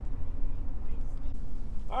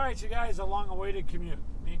All right, you guys, a long-awaited commute.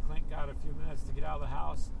 Me and Clint got a few minutes to get out of the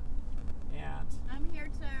house, and I'm here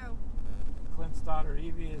too. Clint's daughter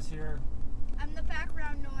Evie is here. I'm the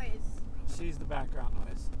background noise. She's the background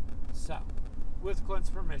noise. So, with Clint's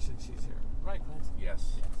permission, she's here. Right, Clint?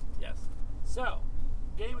 Yes. So,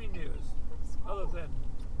 gaming news, other than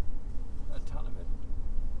a ton of it.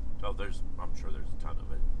 Oh, I'm sure there's a ton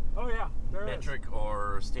of it. Oh yeah, there Metric is.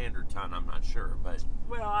 or standard ton, I'm not sure, but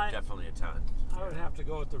definitely a ton. I would have to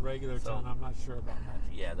go with the regular ton. I'm not sure about metric.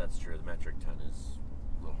 Yeah, that's true. The metric ton is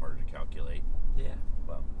a little harder to calculate. Yeah.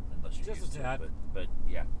 Well, unless you're Just used a to tad. it, but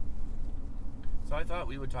yeah. So I thought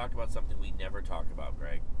we would talk about something we never talk about,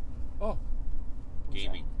 Greg. Oh.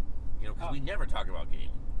 Gaming. You know, because we never talk about gaming.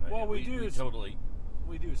 Right? Well, we do.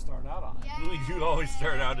 We do start out on it. Yay! We do always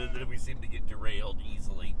start out, and then we seem to get derailed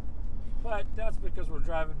easily. But that's because we're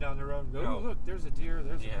driving down the road and go, No. oh, look, there's a deer,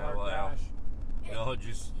 there's a car crash. No,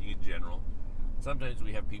 just in general. Sometimes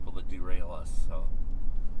we have people that derail us. So,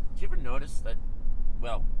 did you ever notice that?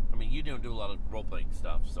 Well, I mean, you don't do a lot of role-playing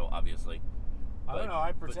stuff, so obviously. I don't know.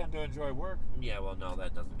 I pretend to enjoy work. Yeah, well, no,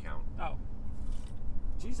 that doesn't count. Oh.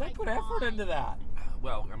 Jeez, I put effort into that.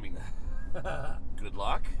 Well, I mean, good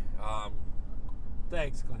luck.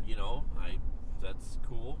 Thanks, Clint. You know, that's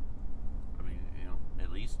cool. I mean, you know,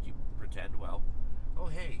 at least you pretend well. Oh,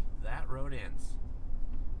 hey, that road ends.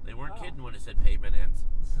 They weren't kidding when it said pavement ends.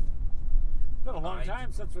 It's been a long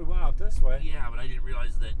time since we went out this way. Yeah, but I didn't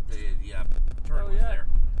realize that the turn was yeah. there.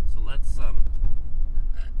 So let's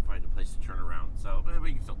find a place to turn around. So but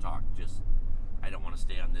we can still talk. Just I don't want to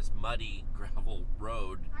stay on this muddy gravel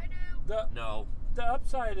road. I do. The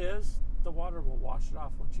upside is the water will wash it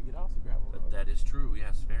off once you get off the gravel road. That is true.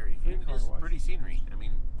 Yes, very. Free And car it's wash. pretty scenery. I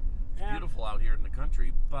mean, it's beautiful out here in the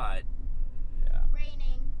country, but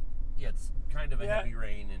Raining. yeah, it's kind of a heavy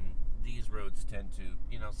rain, and these roads tend to,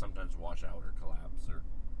 you know, sometimes wash out or collapse or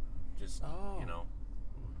just, you know,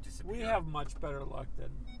 disappear. We have much better luck than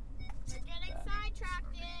We're getting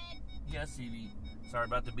sidetracked. Yes, Evie. Sorry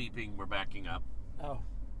about the beeping. We're backing up. Oh.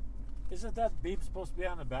 Isn't that beep supposed to be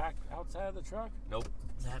on the back, outside of the truck? Nope.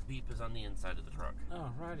 That beep is on the inside of the truck.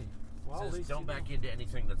 Oh, righty. Well, It at says least don't you back know. into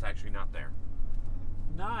anything that's actually not there.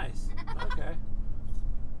 Nice. Okay.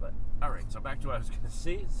 But, all right, so back to what I was going to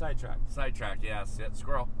say. See? Sidetracked. Sidetracked, yes.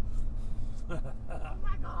 Squirrel. Oh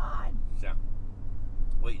my God. Yeah.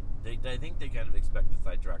 Wait, I think they kind of expect the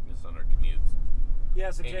sidetrackedness on our commutes.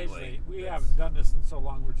 Yes, occasionally. Anyway, we that's- haven't done this in so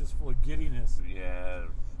long, we're just full of giddiness. Yeah.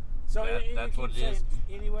 So That's you what keep it is.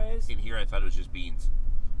 saying anyways? In here, I thought it was just beans.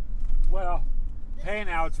 Well, hey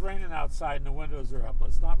now, it's raining outside and the windows are up.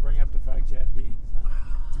 Let's not bring up the fact you had beans.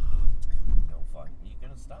 No fun. Are you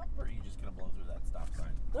going to stop, or are you just going to blow through that stop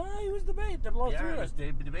sign? He was debating to blow through Yeah, it.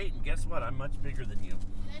 it's debate, and guess what? I'm much bigger than you.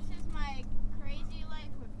 This is my crazy life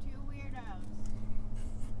with two weirdos.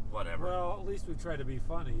 Whatever. Well, at least we try to be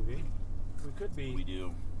fun, Evie. We could be. We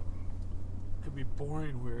do. Could be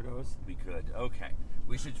boring weirdos. We could. Okay.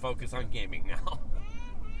 We should focus on gaming now.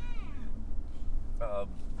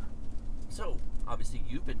 So, obviously,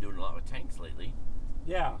 you've been doing a lot with tanks lately.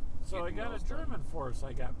 Yeah. So Getting I got those a German force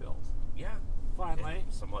I got built. Yeah. Finally.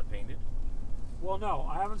 And somewhat painted. Well, no,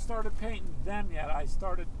 I haven't started painting them yet. I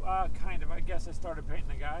started, kind of. I guess I started painting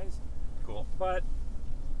the guys. Cool. But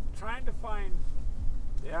trying to find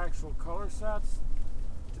the actual color sets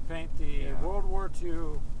to paint the World War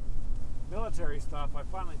II military stuff, I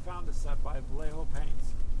finally found a set by Vallejo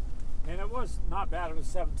Paints. And it was not bad. It was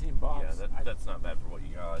 $17. Yeah, that's not bad for what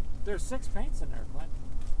you got. There's 6 paints in there, Clint.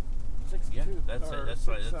 Yeah, that's right.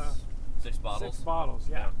 Six, That's 6 bottles. 6 bottles,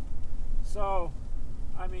 yeah. So,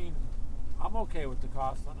 I mean, I'm okay with the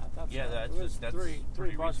cost on that. That's Yeah, it was that's three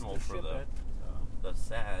pretty bucks reasonable to for ship the it. the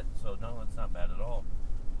set. So no, it's not bad at all.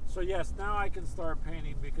 So yes, now I can start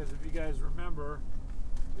painting because if you guys remember,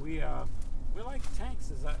 we like tanks.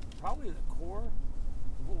 Is that probably the core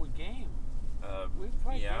of what we game? We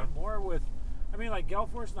probably game more with. I mean, like Gale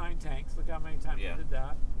Force 9 tanks. Look how many times we did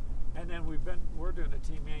that. And then we're doing a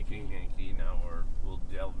Team Yankee. Team Yankee. Now we'll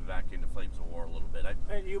delve back into Flames of War a little bit.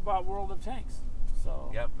 And you bought World of Tanks.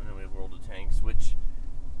 So. Yep, and then we have World of Tanks, which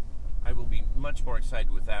I will be much more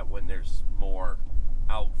excited with that when there's more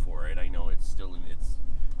out for it. I know it's still in its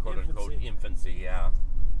quote-unquote infancy, yeah.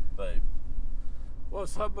 But well,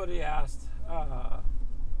 somebody asked a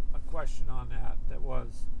question on that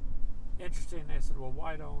was interesting. They said, well,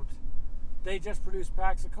 why don't they just produce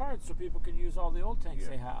packs of cards so people can use all the old tanks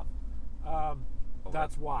they have?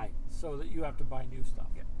 That's why, so that you have to buy new stuff.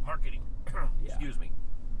 Yeah. Marketing. Excuse me.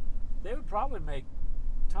 They would probably make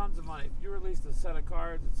tons of money if you released a set of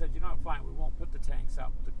cards and said, you know what, fine, we won't put the tanks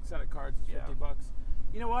out, but the set of cards is $50.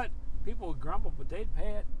 You know what? people would grumble, but they'd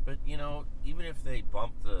pay it. But, even if they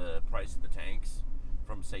bump the price of the tanks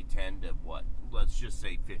from, say, 10 to what? Let's just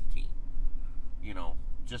say 15.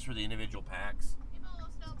 Just for the individual packs. People will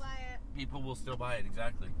still buy it. People will still buy it,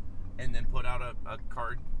 exactly. And then put out a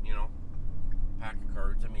card, pack of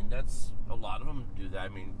cards. I mean, that's, a lot of them do that. I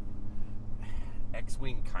mean,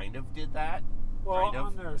 X-Wing kind of did that. Well,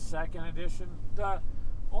 on their second edition, the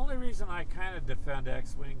only reason I kind of defend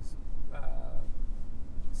X-Wing's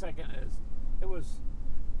second is was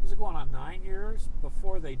it going on 9 years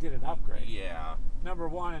before they did an upgrade? Yeah. Number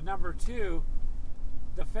one. And number two,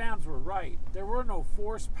 the fans were right. There were no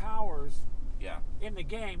force powers in the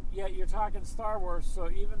game, yet you're talking Star Wars, so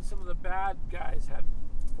even some of the bad guys had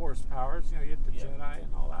force powers. You had the Jedi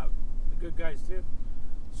and all that, the good guys too.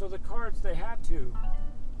 So the cards, they had to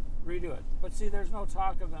redo it. But see, there's no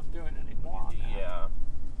talk of them doing any more on that. Yeah.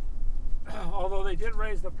 Although they did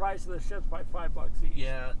raise the price of the ships by $5 each.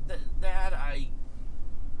 Yeah,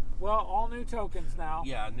 Well, all new tokens now.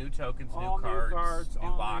 Yeah, new tokens, all new cards, new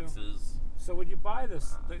boxes. So when you buy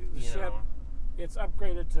this the ship, it's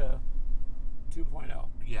upgraded to 2.0.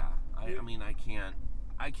 Yeah, I mean, I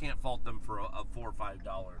can't fault them for a $4 or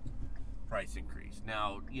 $5 price increase.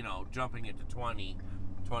 Now, jumping it to 20,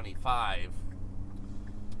 25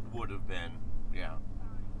 would have been,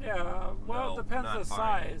 Yeah, well, it depends on the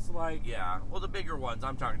size. Like, well, the bigger ones,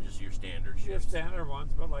 I'm talking just your standard ships. Your standard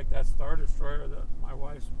ones, but like that Star Destroyer that my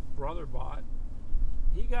wife's brother bought,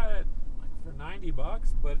 he got it for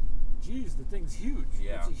 $90, but geez, the thing's huge.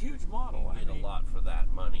 Yeah. It's a huge model. You get a lot for that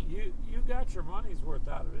money. You got your money's worth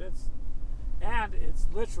out of it. It's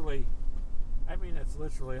literally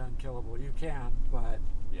unkillable. You can, but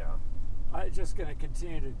it's just going to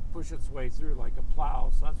continue to push its way through like a plow.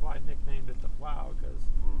 So that's why I nicknamed it the plow, because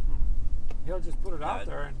he'll just put it out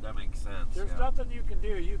there. And that makes sense. There's nothing you can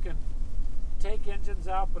do. You can take engines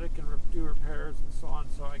out, but it can do repairs and so on.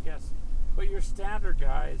 So I guess, but your standard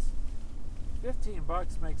guys,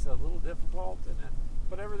 $15 makes it a little difficult,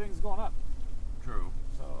 but everything's going up. True.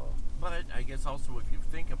 So, but I guess also if you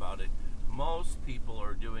think about it, most people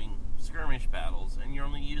are doing skirmish battles, and you're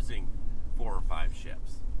only using 4 or 5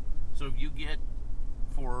 ships. So if you get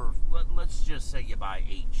let's just say you buy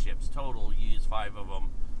 8 ships total, you use 5 of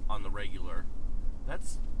them on the regular.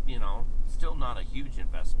 That's still not a huge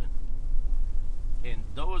investment. And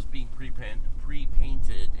those being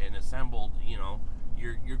pre-painted and assembled,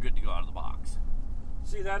 you're good to go out of the box.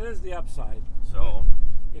 See, that is the upside. So,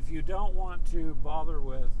 if you don't want to bother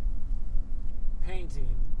with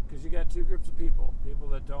painting, because you got 2 groups of people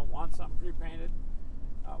that don't want something pre-painted,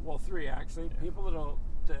 3 actually, people that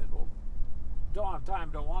don't have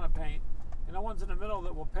time, don't want to paint, and the ones in the middle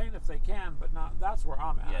that will paint if they can, but not. That's where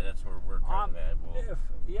I'm at. Yeah, that's where we're kind of at.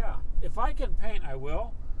 If I can paint, I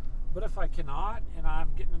will, but if I cannot, and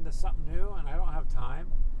I'm getting into something new and I don't have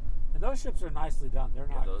time. And those ships are nicely done. They're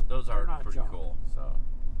not. Those are pretty junk. cool. So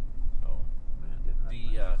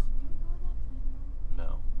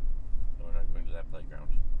no, we're not going to that playground.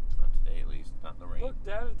 Not today, at least. Not in the rain. Look,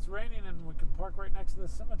 Dad, it's raining, and we can park right next to the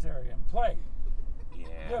cemetery and play.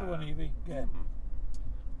 Yeah. Good one, Evie. Good.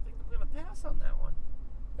 I think I'm gonna pass on that one.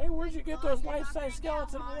 Hey, where'd you get those life-size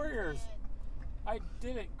skeleton warriors? I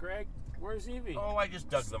didn't, Greg. Where's Evie? Oh, I just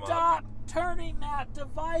dug them up. Stop turning that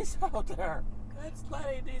device out there. It's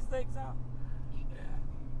letting these things out. Yeah.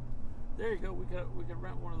 There you go. We can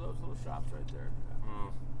rent one of those little shops right there.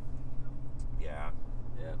 Yeah.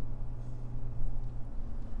 Yeah.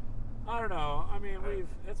 I don't know. I mean,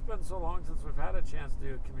 it's been so long since we've had a chance to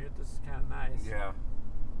do a commute. This is kind of nice. Yeah.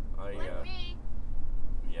 With me.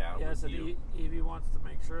 Yeah. Yes, and Evie wants to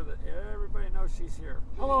make sure that everybody knows she's here.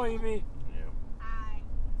 Hello, Evie. Yeah. Hi.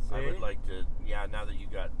 See? I would like to, now that you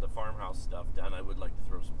got the farmhouse stuff done, I would like to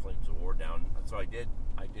throw some Flames of War down. So I did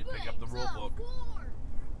pick up the rule book.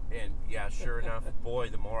 And sure enough, boy,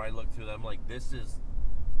 the more I look through them, like, this is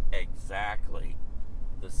exactly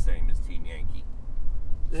the same as Team Yankee.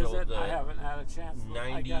 Is it? I haven't had a chance.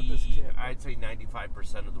 I got this kit. I'd say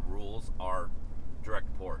 95% of the rules are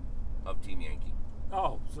direct port of Team Yankee.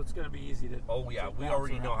 Oh, so it's going to be easy to. Oh yeah, we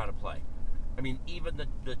already know how to play. I mean, even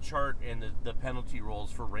the chart and the penalty rules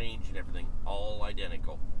for range and everything, all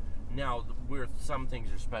identical. Now, where some things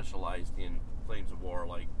are specialized in Flames of War,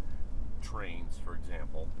 like trains, for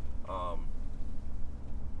example,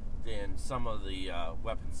 then some of the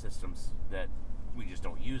weapon systems that we just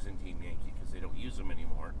don't use in Team Yankee because they don't use them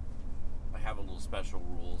anymore, I have a little special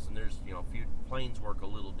rules, and there's few planes work a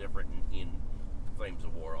little different in Flames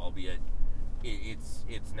of War, albeit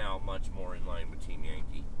it's now much more in line with Team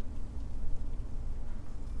Yankee.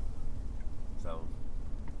 So,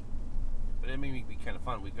 but it may be kind of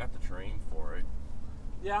fun. We've got the terrain for it.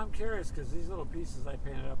 Yeah, I'm curious because these little pieces I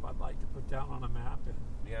painted up, I'd like to put down on a map and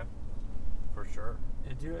for sure.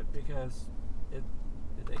 And do it because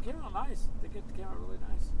they came out nice. They came out really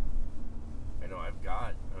nice. I know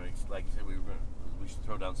like I said, we should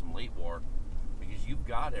throw down some late war because you've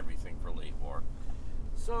got everything for late war.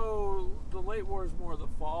 So the late war is more the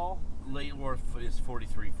fall. Late war is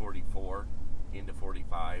 43, 44 into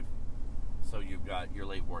 45. So you've got your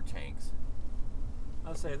late war tanks.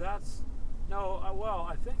 I'll say that's well,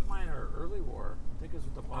 I think mine are early war. I think is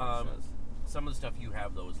what the box says. Some of the stuff you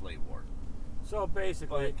have though is late war. So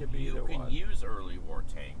basically, it could be either one. You can use early war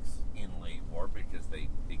tanks in late war because they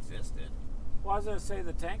existed. Well, I was going to say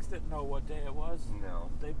the tanks didn't know what day it was.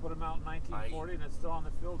 No. They put them out in 1940, and it's still on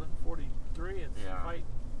the field in 43. It's fighting.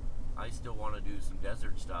 I still want to do some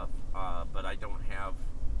desert stuff, but I don't have.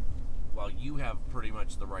 Well, you have pretty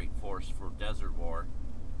much the right force for desert war,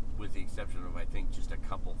 with the exception of I think just a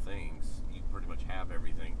couple things. You pretty much have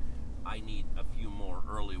everything. I need a few more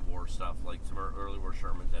early war stuff, like some early war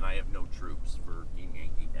Shermans, and I have no troops for Team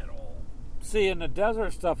Yankee at all. See, and the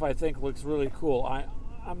desert stuff I think looks really cool.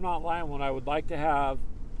 I'm not lying. What I would like to have,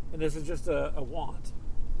 and this is just a want,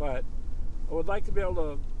 but I would like to be able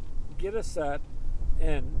to get a set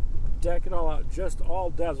and deck it all out, just all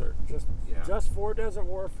desert, just for desert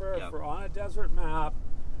warfare, for on a desert map,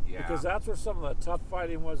 because that's where some of the tough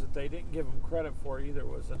fighting was that they didn't give them credit for either,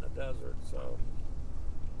 was in the desert. So.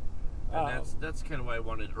 And that's kind of why I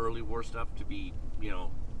wanted early war stuff to be,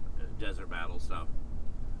 desert battle stuff.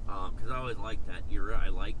 Because I always liked that era. I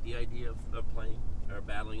like the idea of playing or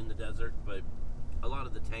battling in the desert, but a lot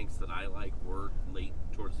of the tanks that I like were late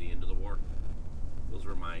towards the end of the war. Those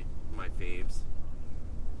were my faves.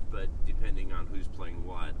 But depending on who's playing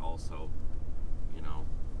what, also,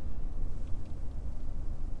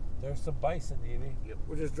 There's some bison, Evie. Yep.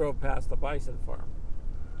 We just drove past the bison farm.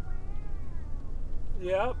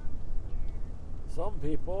 Yep. Some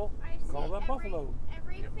people call them buffalo.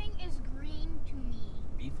 Everything is green to me.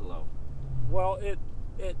 Beefalo. Well, it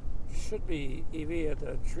should be, Evie.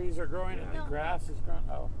 The trees are growing and the grass is growing.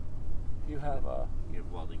 Oh, you have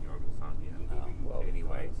welding goggles on, well,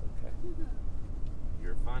 anyway, okay.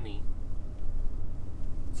 You're funny.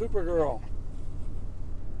 Supergirl.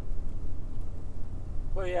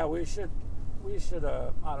 Well, yeah, we should.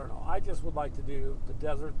 I don't know. I just would like to do the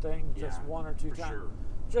desert thing just one or two times. Sure.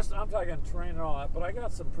 Just I'm talking terrain and all that, but I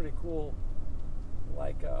got some pretty cool,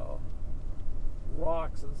 like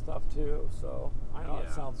rocks and stuff too. So I know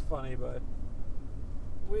it sounds funny, but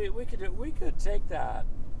we could take that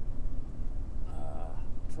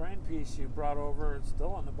terrain piece you brought over. It's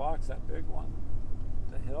still in the box, that big one,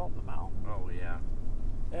 the hill, the mountain. Oh yeah.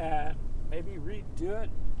 And maybe redo it,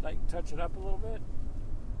 like touch it up a little bit.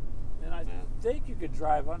 And I think you could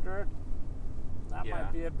drive under it. That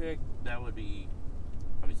might be a big. That would be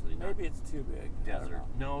obviously not. Maybe it's too big. Desert.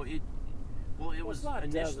 No, it was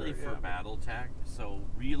initially desert, for BattleTech, so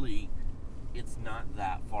really it's not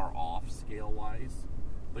that far off scale wise,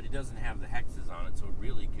 but it doesn't have the hexes on it, so it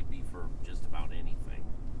really could be for just about anything.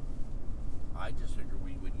 I just figured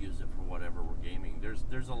we would use it for whatever we're gaming.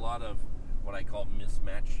 There's a lot of what I call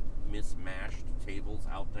mismatched tables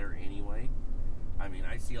out there anyway. I mean,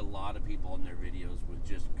 I see a lot of people in their videos with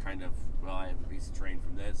just kind of, well, I have a piece of terrain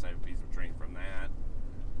from this, I have a piece of terrain from that.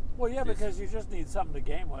 Well, yeah, because you just need something to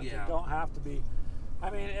game with. Yeah. It don't have to be.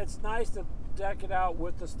 I mean, it's nice to deck it out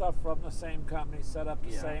with the stuff from the same company, set up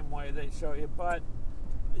the same way they show you, but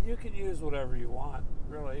you can use whatever you want,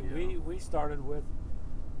 really. Yeah. We started with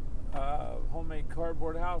homemade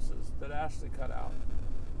cardboard houses that Ashley cut out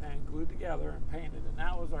and glued together and painted, and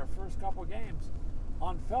that was our first couple games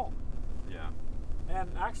on felt. Yeah. And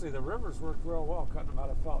actually, the rivers worked real well, cutting them out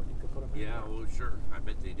of felt. You could put them in there. Well, sure. I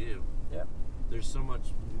bet they do. Yep. There's so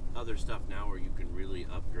much other stuff now where you can really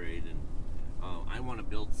upgrade, and I want to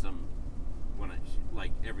build some,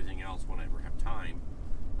 like everything else, when I ever have time,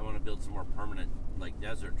 I want to build some more permanent, like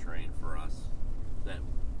desert terrain for us, that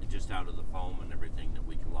just out of the foam and everything that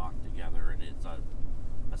we can lock together, and it's a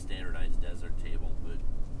standardized desert table. But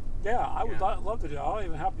yeah, I would love to do it. I'll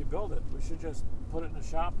even help you build it. We should just put it in the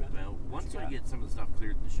shop. Well, once we get some of the stuff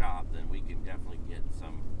cleared in the shop, then we can definitely get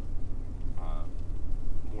some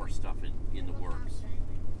more stuff in the works.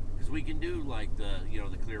 Because we can do like the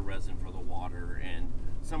clear resin for the water and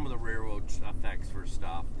some of the railroad effects for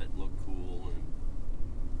stuff that look cool. And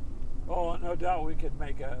oh, no doubt we could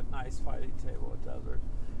make a nice fighting table at desert.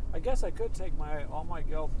 I guess I could take all my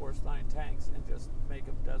Gale Force 9 tanks and just make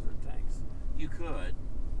them desert tanks. You could.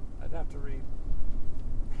 I'd have to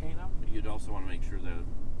repaint them. You'd also want to make sure they're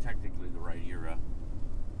technically the right era.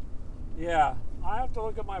 Yeah, I have to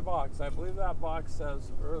look at my box. I believe that box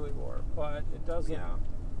says early war, but it doesn't. Yeah.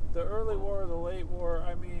 The early war, the late war,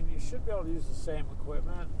 I mean, you should be able to use the same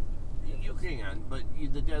equipment. You can, but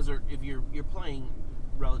the desert, if you're playing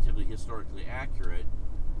relatively historically accurate,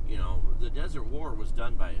 the Desert War was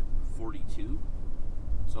done by 42,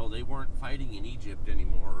 so they weren't fighting in Egypt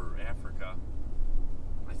anymore or Africa.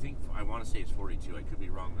 I want to say it's 42. I could be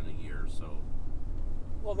wrong on the year. So.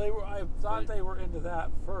 Well, I thought they were into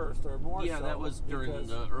that first, or more. Yeah, so, that was during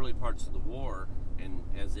the early parts of the war, and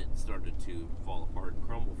as it started to fall apart and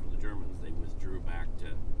crumble for the Germans, they withdrew back to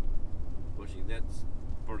pushing. That's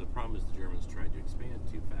part of the problem is the Germans tried to expand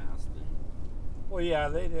too fast. And well, yeah,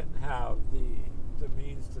 they didn't have the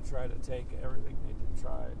means to try to take everything they did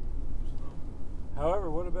try. So, however,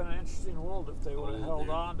 it would have been an interesting world if they would have held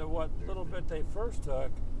on to what little bit they first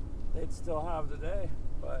took. They'd still have today,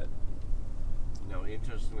 but. No,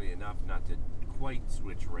 interestingly enough, not to quite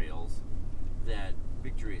switch rails, that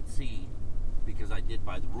Victory at Sea, because I did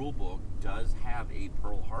buy the rule book, does have a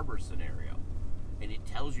Pearl Harbor scenario. And it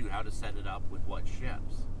tells you how to set it up with what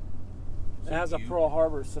ships. So it has a Pearl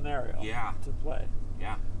Harbor scenario to play.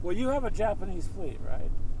 Yeah. Well, you have a Japanese fleet,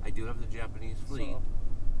 right? I do have the Japanese fleet.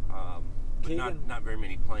 So, but not very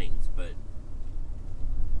many planes, but...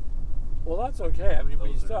 Well, that's okay. I mean, but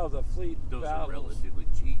you still have the fleet those battles. Are relatively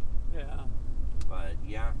cheap. Yeah. But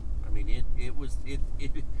yeah, I mean,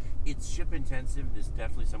 it's ship intensive, and it's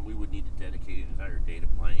definitely something we would need to dedicate an entire day to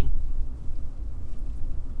playing.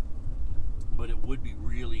 But it would be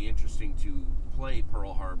really interesting to play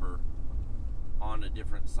Pearl Harbor on a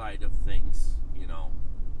different side of things,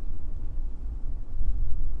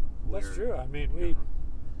 That's true. I mean,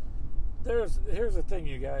 here's the thing,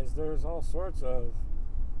 you guys. There's all sorts of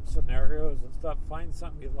scenarios and stuff. Find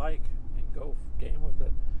something you like and go game with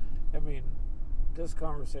it. I mean, this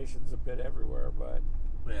conversation's a bit everywhere, but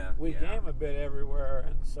we game a bit everywhere,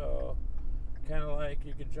 and so kind of like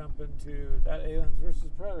you could jump into that Aliens versus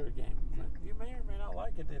Predator game. You may or may not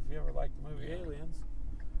like it if you ever liked the movie Aliens.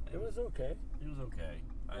 It was okay. It was okay.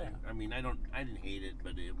 Yeah. I mean, I didn't hate it,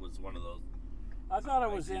 but it was one of those. I thought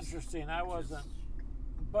it was interesting. I wasn't,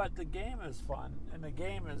 but the game is fun, and the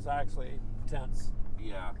game is actually tense.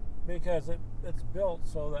 Yeah. Because it's built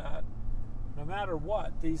so that no matter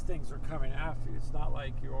what, these things are coming after you. It's not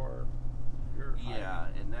like you're yeah,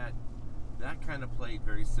 and that kind of played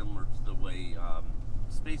very similar to the way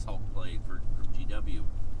Space Hulk played for GW,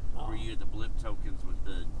 where you had the blip tokens with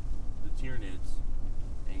the Tyranids,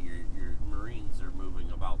 and your Marines are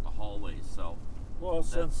moving about the hallways. So, well,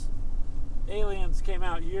 since Aliens came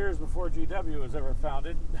out years before GW was ever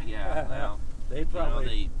founded, yeah, well, they probably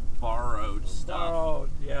they borrowed stuff.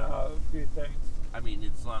 A few things. I mean,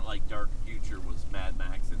 it's not like Dark Future was Mad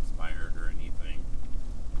Max inspired or anything.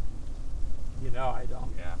 I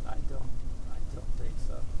don't. Yeah. I don't think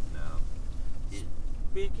so. No.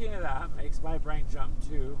 Speaking of that, makes my brain jump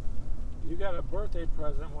too. You got a birthday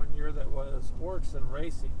present one year that was orcs and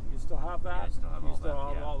racing. You still have that? Yeah, I still have you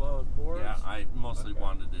still have all those boards? Yeah, I mostly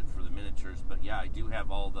wanted it for the miniatures, but yeah, I do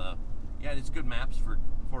have all the. Yeah, it's good maps for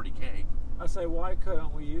 40K. I say, why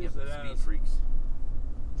couldn't we use it as Speed Freaks?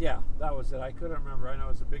 Yeah, that was it. I couldn't remember. I know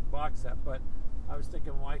it's a big box set, but I was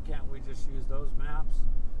thinking, why can't we just use those maps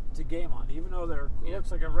to game on? Even though it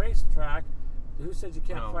looks like a racetrack, who said you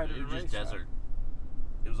can't fight in a racetrack? It was just desert.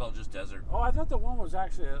 It was all just desert. Oh, I thought the one was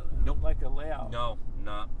actually like a layout. No,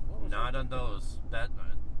 not on those. That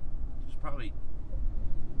was probably.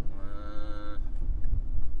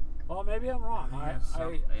 Well, maybe I'm wrong.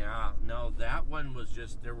 No, that one was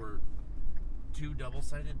just there were 2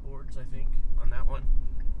 double-sided boards, I think, on that one.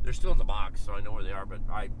 They're still in the box, so I know where they are. But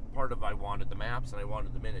I wanted the maps and I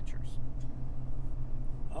wanted the miniatures.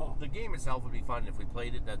 Oh. The game itself would be fun if we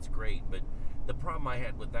played it. That's great, but the problem I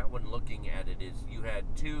had with that one, looking at it, is you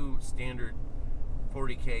had 2 standard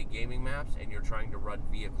 40K gaming maps, and you're trying to run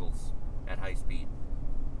vehicles at high speed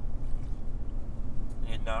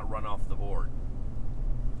and not run off the board.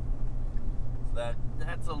 So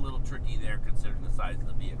that's a little tricky there, considering the size of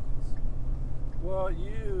the vehicles. Well,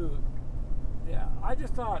 I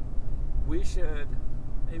just thought we should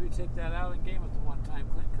maybe take that out and game it the one time,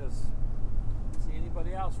 Clint, because I don't see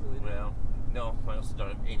anybody else really doing it. Well, no, I also don't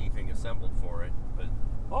have anything assembled for it. But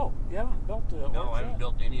oh, you haven't built the no, I haven't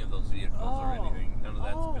built any of those vehicles or anything. None of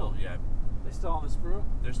that's built yet. They still on the sprue?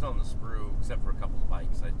 They're still on the sprue, except for a couple of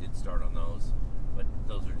bikes. I did start on those, but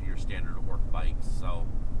those are your standard work bikes, so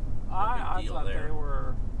I thought they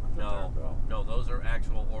were. No, those are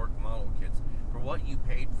actual orc model kits. For what you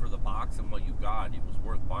paid for the box and what you got, it was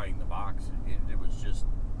worth buying the box.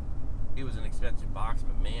 It was an expensive box,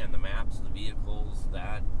 but man, the maps, the vehicles,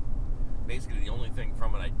 basically the only thing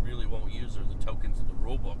from it I really won't use are the tokens in the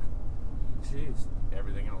rule book. Jeez.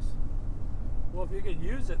 Everything else. Well, if you can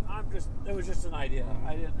use it, it was just an idea.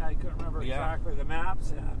 I couldn't remember exactly the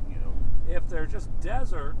maps, and if they're just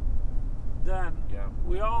desert, then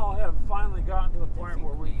we all have finally gotten to the point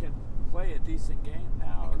where we can play a decent game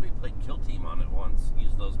now. I think we played Kill Team on it once,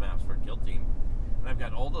 used those maps for Kill Team, and I've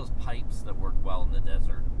got all those pipes that work well in the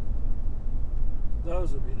desert.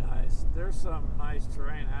 Those would be nice. There's some nice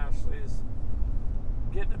terrain. Ashley's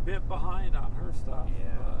getting a bit behind on her stuff.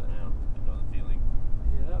 Yeah, I know the feeling.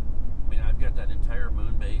 Yep. I mean, I've got that entire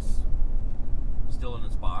moon base still in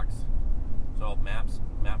its box. So maps,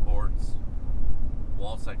 map boards,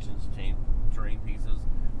 wall sections, terrain pieces,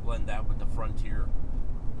 blend that with the Frontier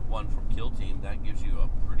one from Kill Team. That gives you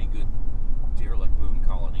a pretty good derelict moon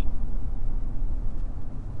colony.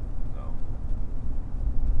 So.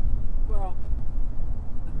 Well,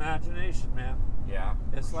 imagination, man. Yeah.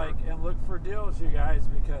 It's like, and look for deals, you guys,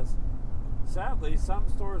 because sadly some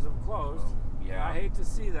stores have closed. Yeah. I hate to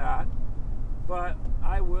see that, but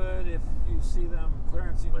I would, if you see them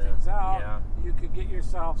clearancing things out, you could get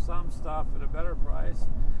yourself some stuff at a better price.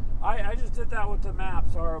 I just did that with the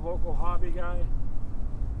maps. Our local hobby guy,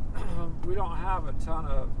 we don't have a ton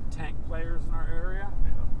of tank players in our area.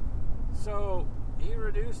 Yeah. So he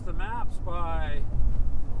reduced the maps by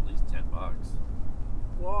at least $10.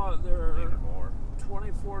 Well, they're maybe more.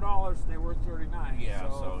 $24 and they were $39. Yeah,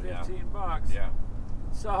 so $15. Yeah.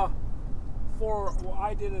 So what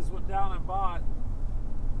I did is went down and bought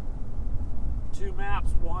 2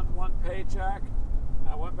 maps, one paycheck.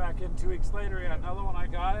 I went back in 2 weeks later, he had another one, I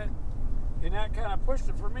got it. And that kind of pushed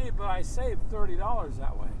it for me, but I saved $30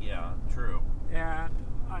 that way. Yeah, true. And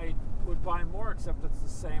I would buy more, except it's the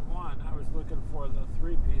same one. I was looking for the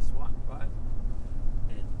 3-piece one, but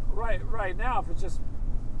right now, if it's just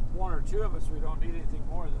 1 or 2 of us, we don't need anything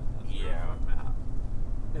more than the 3-foot map.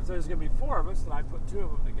 If there's going to be 4 of us, then I put 2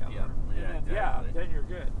 of them together. Then you're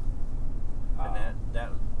good. And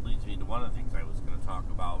that leads me to one of the things I was going to talk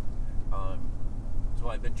about. So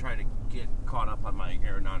I've been trying to get caught up on my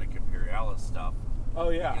Aeronautica Imperialis stuff. Oh,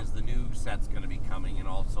 yeah. Because the new set's going to be coming, and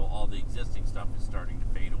also all the existing stuff is starting to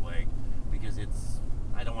fade away. Because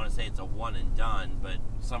I don't want to say it's a one and done, but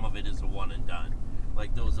some of it is a one and done.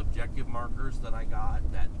 Like those objective markers that I got,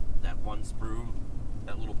 that one sprue,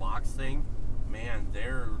 that little box thing, man,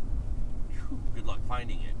 good luck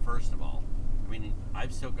finding it, first of all. I mean,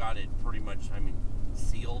 I've still got it pretty much,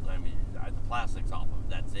 sealed. The plastic's off of it,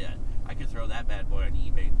 that's it. I could throw that bad boy on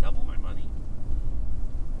eBay and double my money.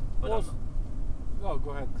 But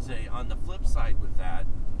go ahead. Say, on the flip side with that,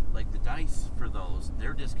 like the dice for those,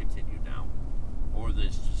 they're discontinued now. Or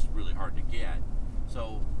it's just really hard to get.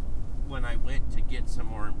 So, when I went to get some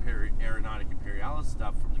more Aeronautica Imperialis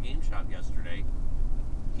stuff from the game shop yesterday,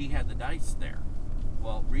 he had the dice there.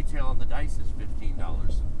 Well, retail on the dice is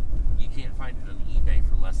 $15. You can't find it on eBay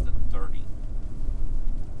for less than $30.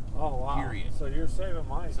 Oh, wow. Period. So you're saving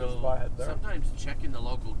money, so just buy it there. Sometimes checking the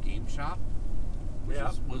local game shop, which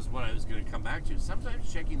was what I was going to come back to.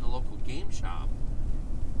 Sometimes checking the local game shop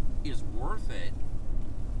is worth it,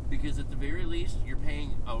 because at the very least you're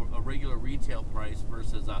paying a regular retail price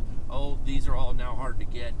versus these are all now hard to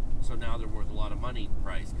get, so now they're worth a lot of money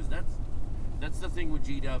price. Because that's the thing with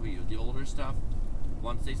GW. The older stuff,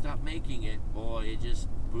 once they stop making it, boy, it just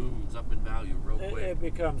booms up in value real quick. It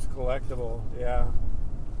becomes collectible, yeah.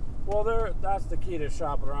 Well, that's the key to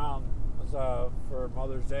shopping around. For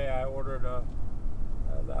Mother's Day, I ordered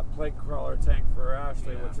that plate crawler tank for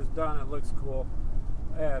Ashley, which is done. It looks cool,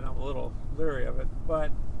 and I'm a little leery of it.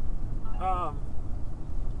 But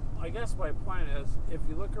I guess my point is, if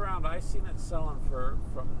you look around, I've seen it selling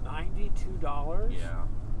from $92. Yeah.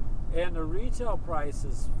 And the retail price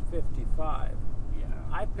is $55. Yeah.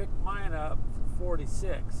 I picked mine up for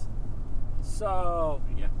 $46. So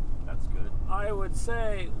yeah, that's good. I would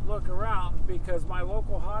say look around, because my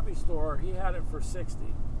local hobby store, he had it for $60.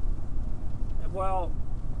 Well,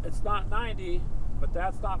 it's not $90, but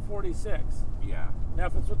that's not $46. Yeah. Now,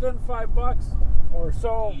 if it's within $5 or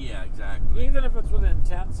so, yeah, exactly. Even if it's within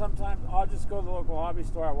 10, sometimes I'll just go to the local hobby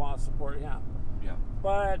store. I want to support him. Yeah.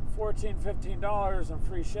 But $14, $15 and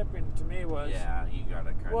free shipping to me was you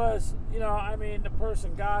gotta the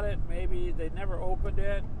person got it. Maybe they never opened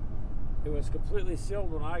it. It was completely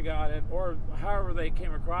sealed when I got it, or however they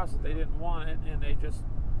came across it, they didn't want it, and they just.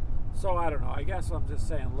 So I don't know. I guess I'm just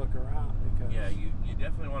saying look around, because you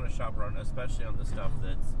definitely want to shop around, especially on the stuff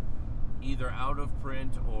that's either out of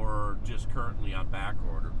print or just currently on back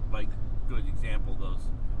order. Like, good example, those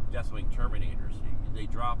Deathwing Terminators. They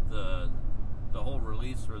dropped the whole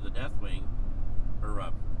release for the Deathwing,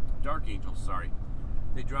 or Dark Angels, sorry.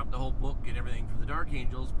 they dropped the whole book and everything for the Dark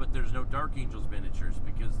Angels, but there's no Dark Angels miniatures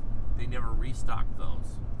because they never restocked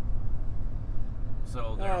those.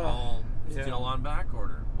 So they're all still on back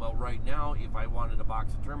order. Well, right now, if I wanted a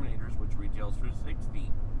box of Terminators, which retails for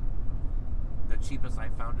 $60, the cheapest I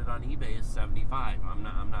found it on eBay is $75.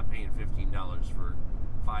 I'm not paying $15 for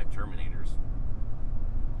 5 Terminators.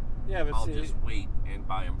 Yeah, but I'll just wait and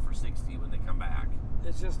buy them for $60 when they come back.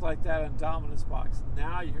 It's just like that in Dominus Box.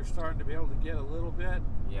 Now you're starting to be able to get a little bit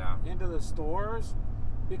into the stores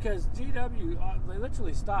because GW they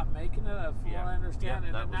literally stopped making it, from what I understand.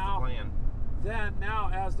 Yeah, that was the plan. Then now,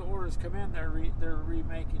 as the orders come in, they're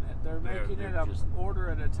remaking it. They're making it an order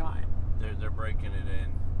at a time. They're breaking it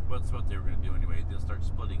in. That's what they were going to do anyway. They'll start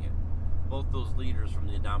splitting it. Both those leaders from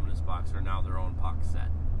the Indominus box are now their own box set.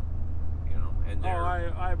 You know, and they're,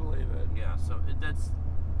 I believe it. Yeah, so that's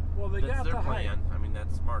they got their the plan. hype. I mean,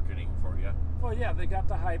 that's marketing for you. Well, yeah, they got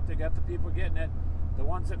the hype. They got the people getting it. The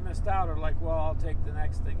ones that missed out are like, well, I'll take the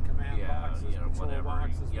next thing, command boxes, patrol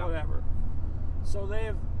boxes, whatever. So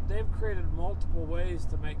they've created multiple ways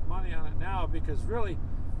to make money on it now because really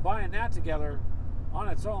buying that together on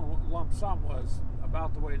its own lump sum was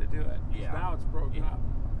about the way to do it. Yeah. Now it's broken up.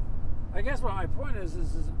 I guess what my point is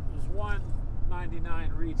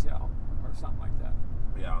 $199 retail or something like that.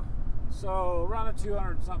 Yeah. So around a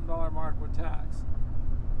 $200-something mark with tax.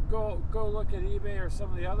 Go look at eBay or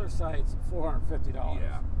some of the other sites, $450.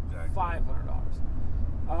 Yeah, exactly. $500.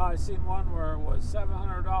 I seen one where it was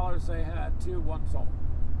 $700. They had 2, 1 sold.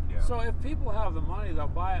 Yeah. So if people have the money, they'll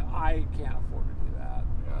buy it. I can't afford to do that.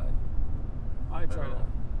 Yeah. But I try to.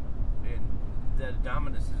 And that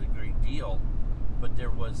Dominus is a great deal, but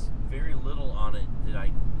there was very little on it that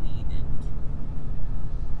I needed.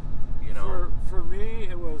 You know. For me,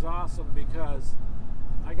 it was awesome because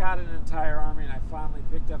I got an entire army, and I finally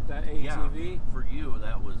picked up that ATV. Yeah, for you,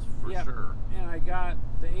 that was for sure. And I got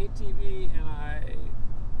the ATV, and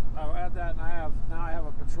I'll add that, and I have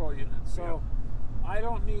a patrol unit. So I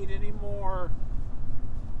don't need any more.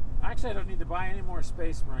 Actually, I don't need to buy any more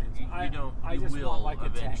Space Marines. You don't. I you just will want like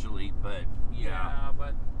eventually, a tank. but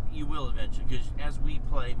but you will eventually because as we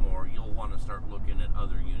play more, you'll want to start looking at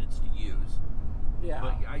other units to use. Yeah.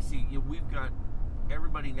 But I see we've got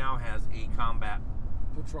everybody now has a combat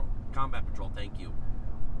patrol. Thank you.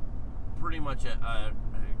 Pretty much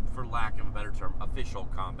for lack of a better term, official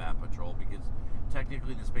combat patrol because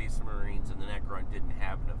technically the Space Marines and the Necron didn't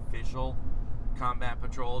have an official combat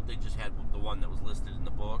patrol. They just had the one that was listed in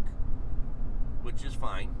the book, which is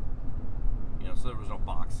fine. You know, so there was no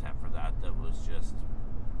box set for that. That was just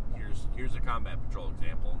here's a combat patrol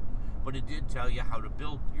example. But it did tell you how to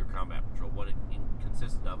build your combat patrol, what it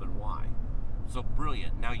consisted of and why. So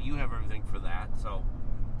brilliant. Now you have everything for that, so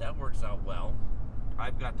that works out well.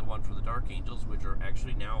 I've got the one for the Dark Angels, which are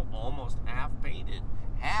actually now almost half painted.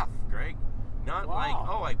 Half, Greg. Not like,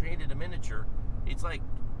 I painted a miniature. It's like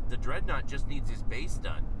the Dreadnought just needs his base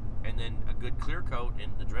done, and then a good clear coat,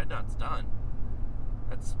 and the Dreadnought's done.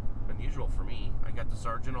 That's unusual for me. I got the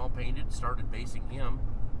Sergeant all painted, started basing him.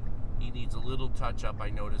 He needs a little touch up. I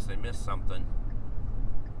noticed I missed something,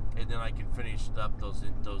 and then I can finish up those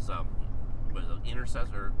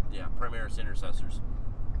intercessor, Primaris intercessors.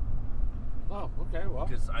 Oh, okay, well.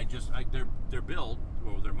 Because they're built,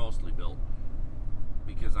 well, they're mostly built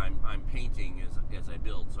because I'm painting as I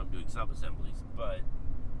build, so I'm doing sub assemblies. But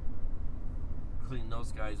clean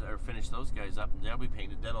those guys or finish those guys up, and they'll be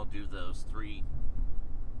painted. Then I'll do those 3,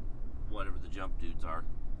 whatever the jump dudes are.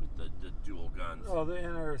 With the dual guns. Oh, the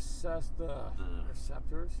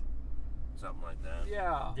interceptors? Something like that.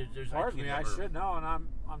 Yeah. Pardon me, I should know, and I'm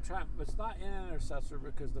trying. It's not an intercessor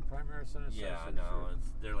because the Primaris intercessors. Yeah, no,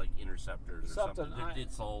 they're like interceptors or something.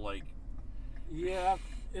 It's all like. Yeah,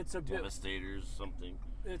 it's a Devastators, something.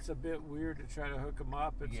 It's a bit weird to try to hook them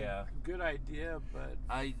up. It's a good idea, but.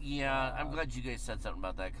 I'm glad you guys said something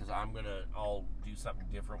about that because I'll do something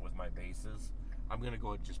different with my bases. I'm gonna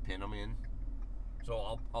go and just pin them in.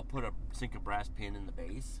 So I'll put a sink of brass pin in the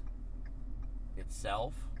base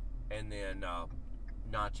itself, and then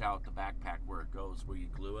notch out the backpack where it goes, where you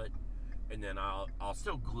glue it, and then I'll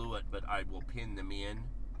still glue it, but I will pin them in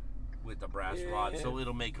with a brass rod, so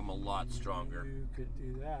it'll make them a lot stronger. You could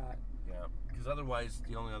do that. Yeah, because otherwise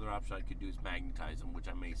the only other option I could do is magnetize them, which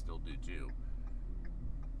I may still do too.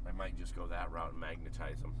 I might just go that route and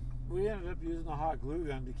magnetize them. We ended up using a hot glue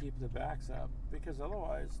gun to keep the backs up because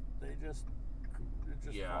otherwise it just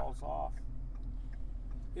falls off.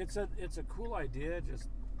 It's a cool idea, just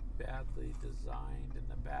badly designed in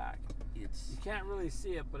the back. You can't really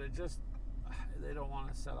see it, but they don't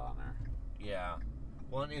want to set on there. Yeah.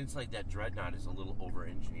 Well, and it's like that Dreadnought is a little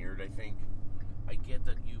over-engineered, I think. I get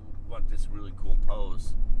that you want this really cool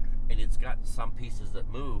pose, and it's got some pieces that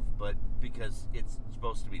move, but because it's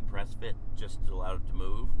supposed to be press fit just to allow it to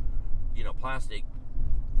move, plastic,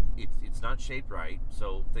 it's not shaped right,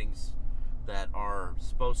 so things that are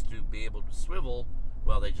supposed to be able to swivel,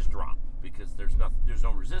 well, they just drop because there's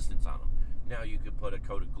no resistance on them. Now you could put a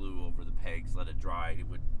coat of glue over the pegs, let it dry, it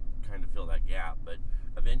would kind of fill that gap, but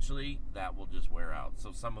eventually that will just wear out.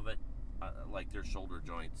 So some of it, like their shoulder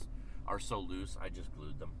joints, are so loose, I just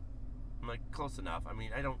glued them. I'm like, close enough. I mean,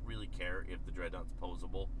 I don't really care if the Dreadnought's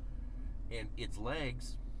posable. And its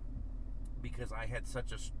legs, because I had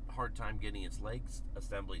such a hard time getting its legs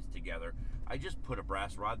assemblies together, I just put a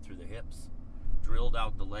brass rod through the hips, drilled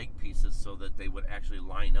out the leg pieces so that they would actually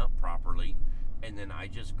line up properly, and then I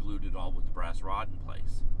just glued it all with the brass rod in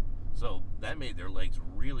place. So that made their legs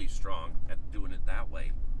really strong at doing it that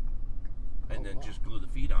way. And then just glue the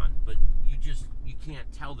feet on. But you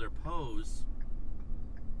can't tell their pose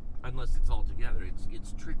unless it's all together.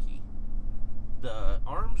 It's tricky. The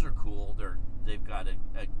arms are cool. They've got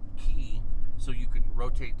a key so you can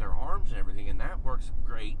rotate their arms and everything, and that works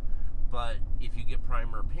great. But if you get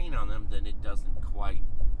primer paint on them, then it doesn't quite,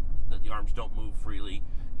 the arms don't move freely.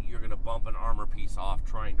 You're going to bump an armor piece off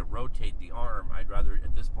trying to rotate the arm. I'd rather,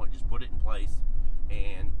 at this point, just put it in place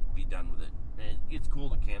and be done with it. And it's cool,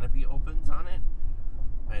 the canopy opens on it.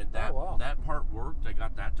 And that part worked. I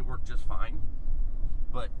got that to work just fine.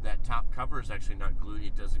 But that top cover is actually not glued.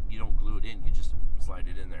 You don't glue it in, you just slide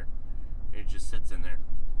it in there. And it just sits in there.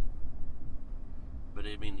 But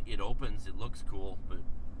I mean, it opens, it looks cool, but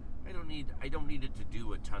I don't need it to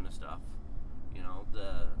do a ton of stuff.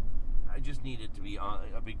 I just need it to be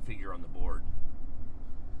a big figure on the board.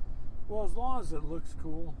 Well, as long as it looks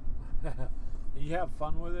cool, you have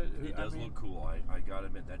fun with it. It does look cool. I gotta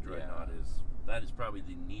admit that Dreadnought is probably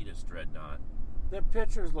the neatest Dreadnought. The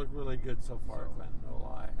pictures look really good so far, Clint, no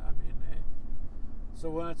lie. I mean, so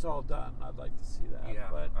when it's all done, I'd like to see that. Yeah,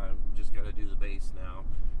 but I've just got to do the base now.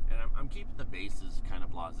 And I'm keeping the bases kind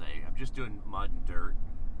of blasé. I'm just doing mud and dirt,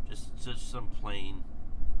 just some plain.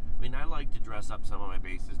 I mean, I like to dress up some of my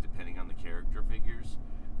bases depending on the character figures.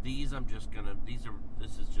 These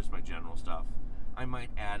this is just my general stuff. I might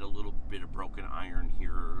add a little bit of broken iron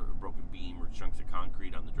here, or a broken beam, or chunks of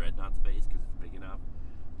concrete on the Dreadnought's base because it's big enough.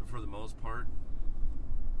 But for the most part,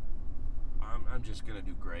 I'm just gonna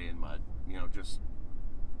do gray and mud. Because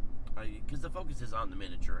the focus is on the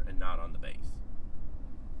miniature and not on the base.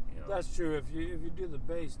 That's true. If you do the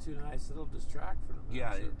base too nice, it'll distract from the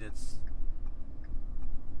miniature. Yeah,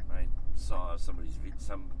 I saw someone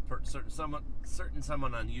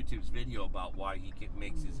on YouTube's video about why he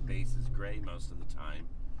makes his bases gray most of the time,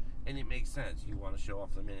 and it makes sense. You want to show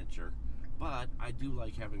off the miniature, but I do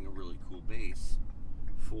like having a really cool base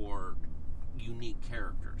for unique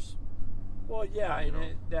characters. Well, yeah,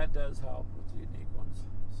 and that does help with the unique ones.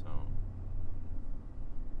 So,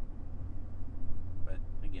 but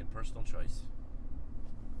again, personal choice.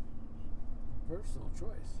 Personal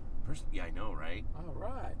choice. Yeah, I know, right? All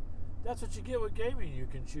right. That's what you get with gaming. You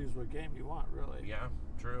can choose what game you want, really. Yeah,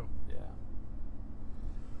 true. Yeah.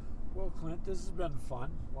 Well, Clint, this has been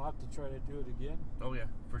fun. We'll have to try to do it again. Oh, yeah,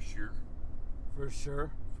 for sure. For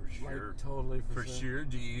sure? For sure. Like, totally for sure. For sure,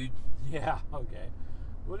 dude. Yeah, okay.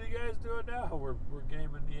 What are you guys doing now? We're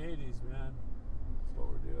gaming the 80s, man. That's what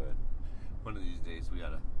we're doing. One of these days, we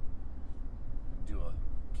gotta do a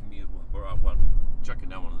commute. We're chucking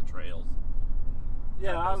down one of the trails.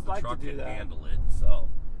 Yeah, I would like to do that. The truck can handle it, so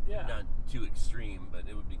yeah, not too extreme, but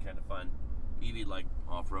it would be kind of fun. Evie like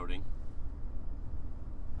off-roading.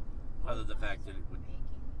 Other than the fact that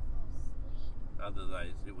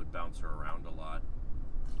otherwise it would bounce her around a lot.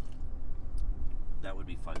 That would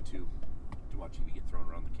be fun too, to watch Evie get thrown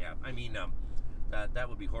around the cab. I mean, that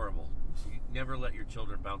would be horrible. You never let your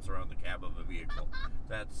children bounce around the cab of a vehicle.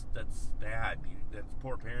 That's bad. That's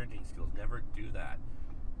poor parenting skills. Never do that.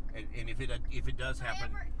 And if it does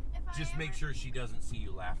happen, just make sure she doesn't see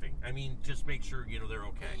you laughing. I mean, just make sure they're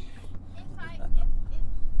okay. If I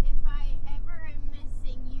ever am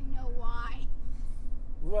missing, you know why.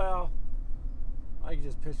 Well, I can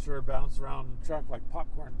just picture her bounce around the truck like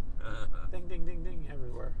popcorn. Ding, ding, ding, ding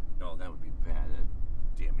everywhere. No, that would be bad. That'd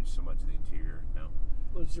damage so much of the interior. No.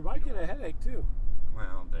 Well, she might get a headache too.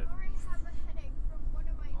 Well, that. I already have a headache from one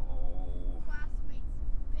of my classmates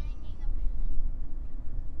banging a pen.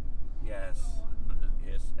 Yes.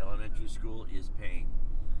 Yes, elementary school is paying.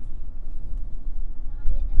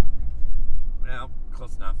 Not in elementary. Well,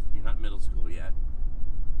 close enough. You're not middle school yet.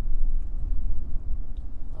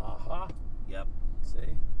 Uh-huh. Yep.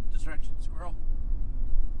 See? Distraction squirrel.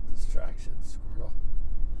 Distraction squirrel.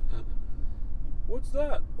 What's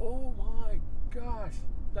that? Oh my gosh,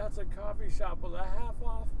 that's a coffee shop with a half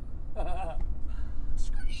off.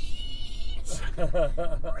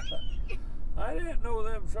 I didn't know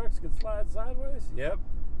them trucks could slide sideways. Yep,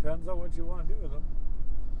 depends on what you want to do with them.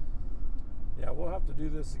 Yeah, we'll have to do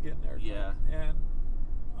this again there. Yeah. And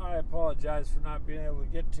I apologize for not being able to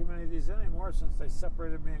get too many of these anymore since they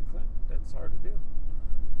separated me and Clint. That's hard to do.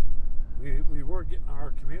 We were getting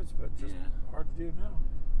our commutes, but just hard to do now.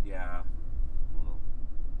 Yeah. Well,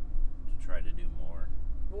 to try to do more.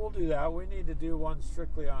 We'll do that. We need to do one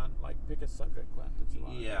strictly on, like, pick a subject, Clint, that you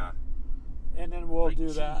want to do. And then we'll do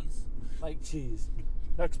that. Like cheese.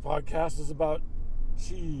 Next podcast is about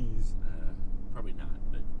cheese. Probably not,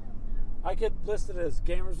 but... I could list it as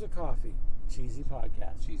Gamers with Coffee. Cheesy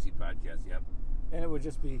podcast. Cheesy podcast, yep. And it would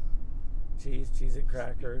just be cheese and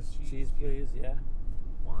crackers. Cheese, please, yeah.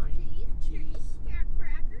 Wine and cheese.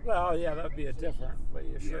 Crackers. Well, yeah, that'd be a different, but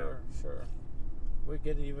yeah, sure. We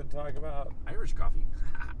could even talk about Irish coffee.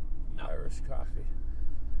 No. Irish coffee.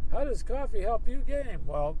 How does coffee help you game?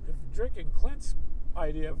 Well, if you're drinking Clint's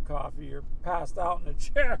idea of coffee, you're passed out in a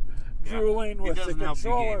chair, drooling with the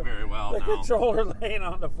controller. Very well controller laying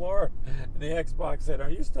on the floor, and the Xbox said, "Are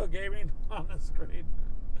you still gaming on the screen?"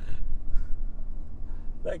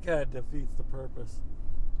 That kind of defeats the purpose.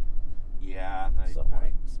 Yeah, I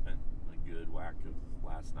spent a good whack of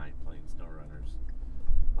last night playing SnowRunners.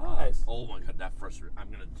 Nice. Oh my god, that frustrated.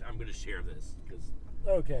 I'm gonna share this because.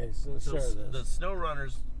 Okay, so share this. The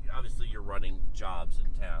SnowRunners, obviously, you're running jobs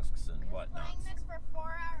and tasks and whatnot. Playing this for 4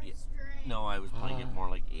 hours straight. No, I was playing it more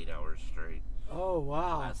like 8 hours straight. Oh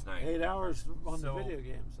wow! Last night, 8 hours on the video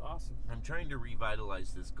games. Awesome. I'm trying to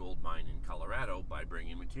revitalize this gold mine in Colorado by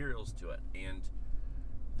bringing materials to it, and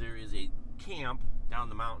there is a camp down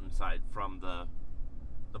the mountainside from the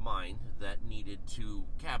mine that needed 2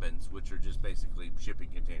 cabins, which are just basically shipping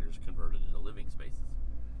containers converted into living spaces.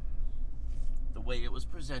 The way it was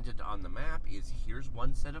presented on the map is here's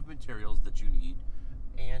one set of materials that you need,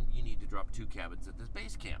 and you need to drop 2 cabins at this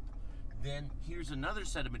base camp. Then here's another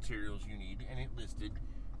set of materials you need, and it listed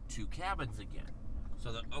 2 cabins again.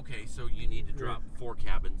 So so you need to drop 4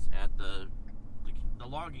 cabins at the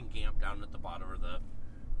logging camp down at the bottom, or the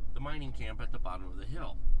mining camp at the bottom of the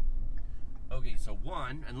hill. Okay, so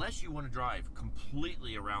one, unless you want to drive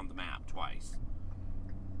completely around the map twice,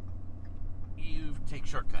 you take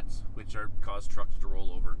shortcuts, which cause trucks to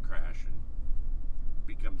roll over and crash, and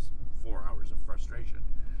becomes 4 hours of frustration.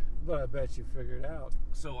 But I bet you figured out.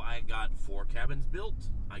 So I got 4 cabins built.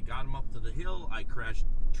 I got them up to the hill. I crashed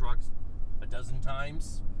trucks a dozen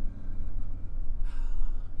times.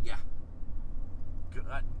 Yeah.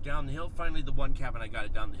 Got down the hill. Finally, the one cabin, I got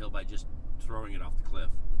it down the hill by just throwing it off the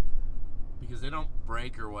cliff. Because they don't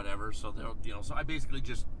break or whatever, so they'll, so I basically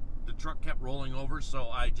just, the truck kept rolling over, so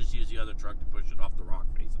I just used the other truck to push it off the rock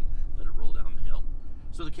face and let it roll down the hill.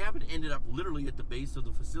 So the cabin ended up literally at the base of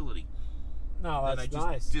the facility. No, that's nice.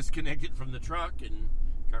 I just disconnected from the truck and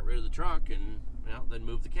got rid of the truck, and then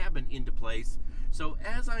moved the cabin into place. So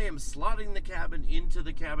as I am slotting the cabin into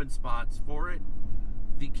the cabin spots for it,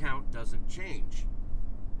 the count doesn't change.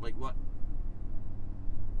 Like what?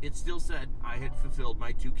 It still said I had fulfilled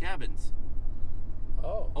my 2 cabins.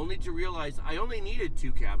 Oh. Only to realize I only needed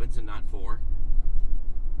 2 cabins and not 4.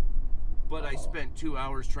 But I spent 2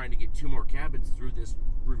 hours trying to get 2 more cabins through this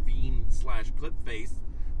ravine/cliff face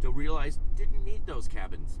to realize didn't need those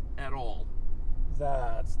cabins at all.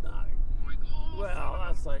 That's not. Oh my God. Well,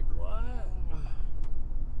 that's like what?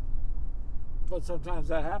 But sometimes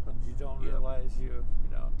that happens. You don't realize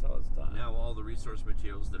until it's done. Now all the resource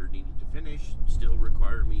materials that are needed to finish still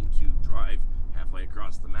require me to drive halfway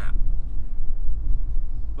across the map.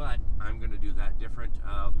 But I'm going to do that different.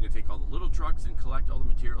 I'm going to take all the little trucks and collect all the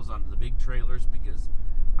materials onto the big trailers, because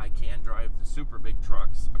I can drive the super big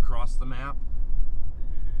trucks across the map,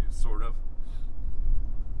 sort of.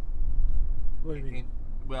 What do you mean?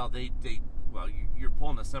 You're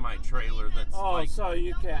pulling a semi-trailer that's so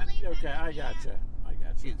you can't. Okay, I gotcha.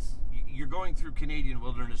 You're going through Canadian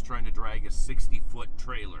wilderness trying to drag a 60-foot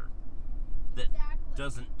trailer that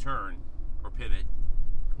doesn't turn or pivot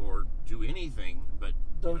or do anything, but...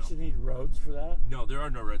 Don't you need roads for that? No, there are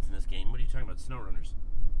no roads in this game. What are you talking about, SnowRunners?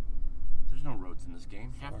 There's no roads in this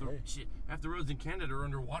game. Half the roads in Canada are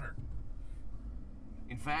underwater.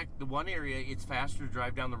 In fact, the one area, it's faster to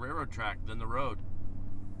drive down the railroad track than the road.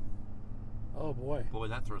 Oh, boy. Boy,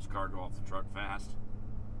 that throws cargo off the truck fast.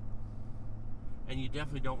 And you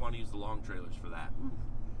definitely don't want to use the long trailers for that.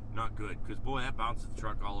 Not good, because, boy, that bounces the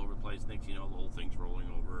truck all over the place. Next thing you know, the whole thing's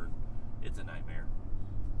rolling over, and it's a nightmare.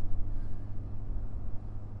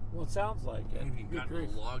 Well, it sounds like it. I haven't even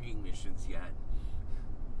gotten the logging missions yet.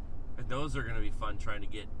 And those are going to be fun, trying to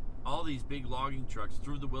get all these big logging trucks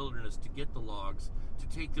through the wilderness to get the logs to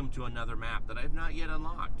take them to another map that I've not yet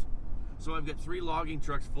unlocked. So I've got 3 logging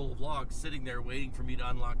trucks full of logs sitting there waiting for me to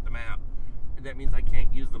unlock the map. And that means I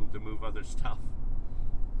can't use them to move other stuff.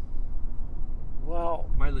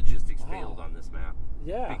 Well, my logistics failed on this map.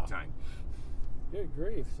 Yeah. Big time. Good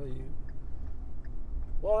grief. So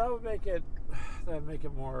well, that'd make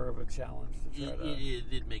it more of a challenge to try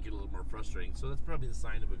It did make it a little more frustrating. So that's probably the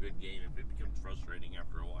sign of a good game if it becomes frustrating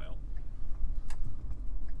after a while.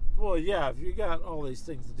 Well, yeah, if you got all these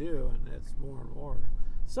things to do and it's more and more.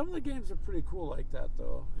 Some of the games are pretty cool like that,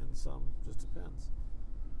 though, and some just depends.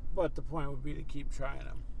 But the point would be to keep trying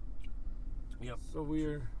them. Yep. So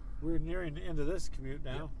we're nearing the end of this commute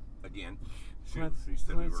now. Yep. Again, Clint's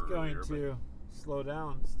going to slow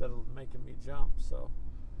down instead of making me jump, so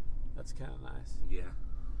that's kind of nice. Yeah.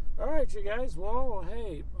 All right, you guys. Well,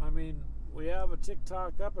 hey, I mean, we have a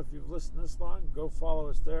TikTok up. If you've listened this long, go follow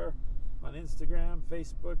us there on Instagram,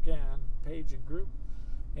 Facebook, and page and group,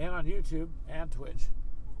 and on YouTube and Twitch.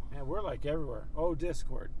 And we're like everywhere. Oh,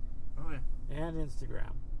 Discord. Oh, yeah. And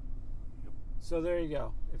Instagram. Yep. So there you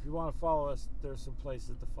go. If you want to follow us, there's some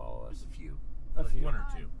places to follow us. There's a few. A few. 1 or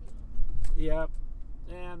 2. Yep.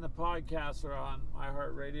 And the podcasts are on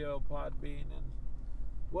iHeartRadio, Podbean, and,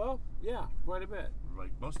 well, yeah, quite a bit.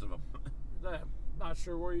 Like most of them. I'm not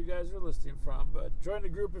sure where you guys are listening from, but join the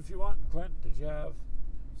group if you want. Clint, did you have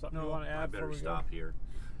something you want to add? I better stop here.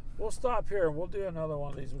 We'll stop here and we'll do another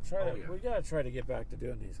one of these. We'll try yeah. We gotta try to get back to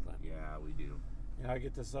doing these, Clint. Yeah, we do. I'll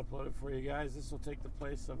get this uploaded for you guys. This will take the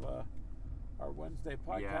place of our Wednesday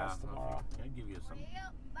podcast tomorrow. Okay. I'll give you some.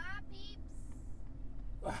 Bye, peeps.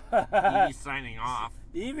 He's signing off.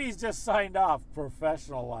 Evie's just signed off,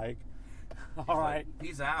 professional like. All right.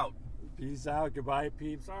 Peace out. Peace out. Goodbye,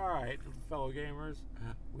 peeps. All right, fellow gamers.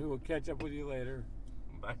 We will catch up with you later.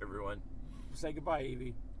 Bye, everyone. Say goodbye,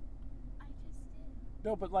 Evie. I just did.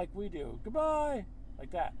 No, but like we do. Goodbye.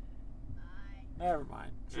 Like that. Bye. Never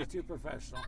mind. She's too professional.